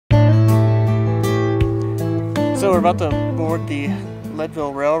So we're about to board the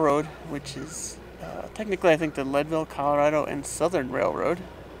Leadville Railroad, which is technically I think the Leadville, Colorado and Southern Railroad.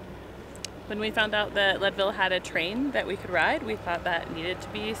 When we found out that Leadville had a train that we could ride, we thought that needed to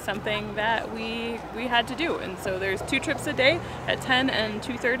be something that we had to do. And so there's 2 trips a day at 10 and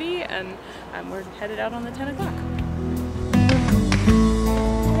 2:30, and we're headed out on the 10 o'clock.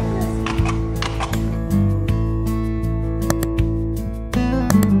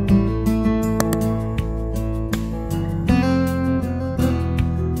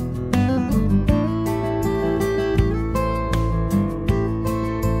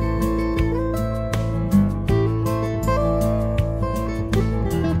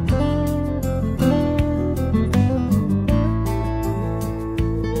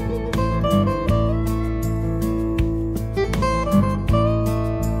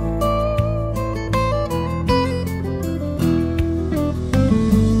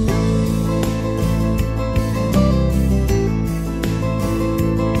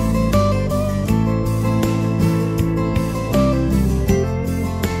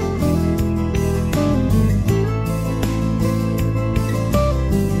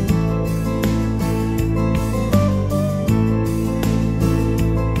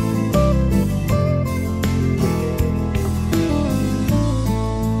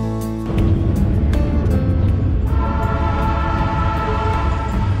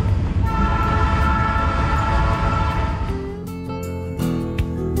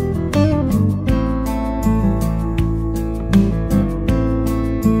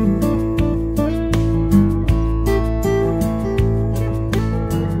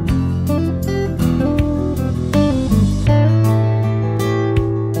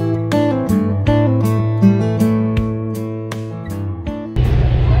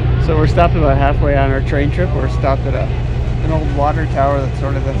 So we're stopped about halfway on our train trip. We're stopped at an old water tower that's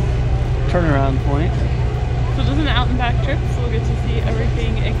sort of the turnaround point. So this is an out and back trip, so we'll get to see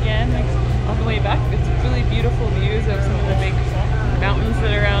everything again on the way back. It's really beautiful views of some of the big mountains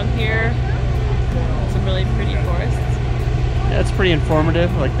that are around here. Some really pretty forests. Yeah, it's pretty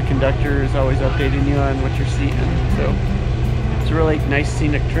informative. Like the conductor is always updating you on what you're seeing. So it's a really nice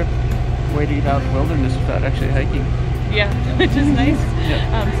scenic trip. Way to get out in the wilderness without actually hiking. Yeah, which is nice.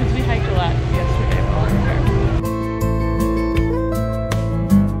 Yeah. Since we hiked a lot yesterday while we were there.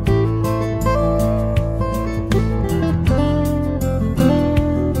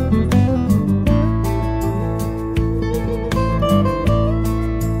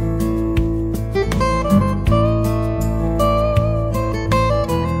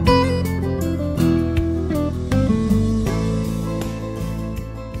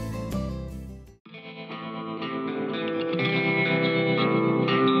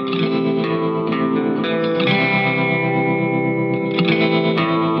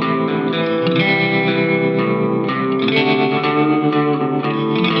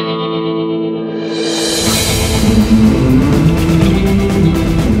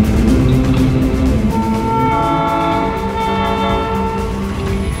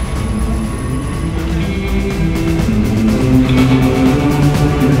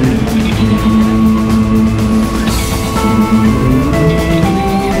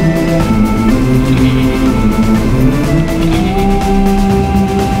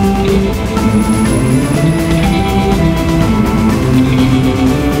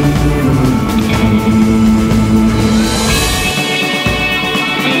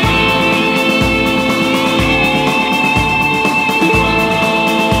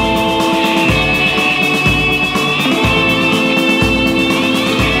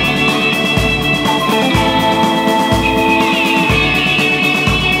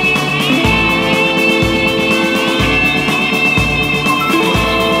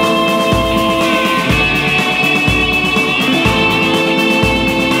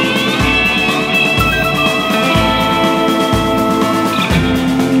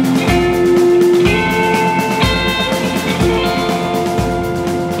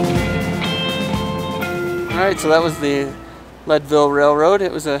 Alright, so that was the Leadville Railroad.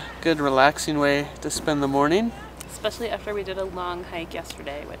 It was a good relaxing way to spend the morning. Especially after we did a long hike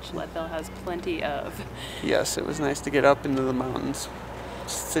yesterday, which Leadville has plenty of. Yes, it was nice to get up into the mountains,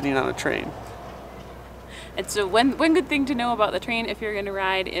 sitting on a train. And so one good thing to know about the train if you're going to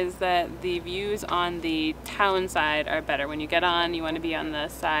ride is that the views on the town side are better. When you get on, you want to be on the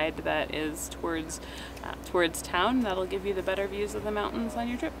side that is towards town. That'll give you the better views of the mountains on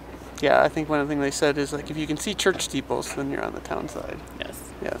your trip. Yeah, I think one of the things they said is like if you can see church steeples, then you're on the town side. Yes.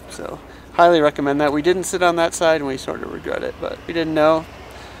 Yeah, so highly recommend that. We didn't sit on that side and we sort of regret it, but we didn't know.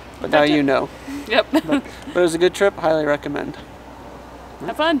 But now you know. Yep. but it was a good trip. Highly recommend.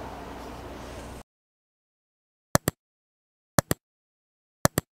 Have fun.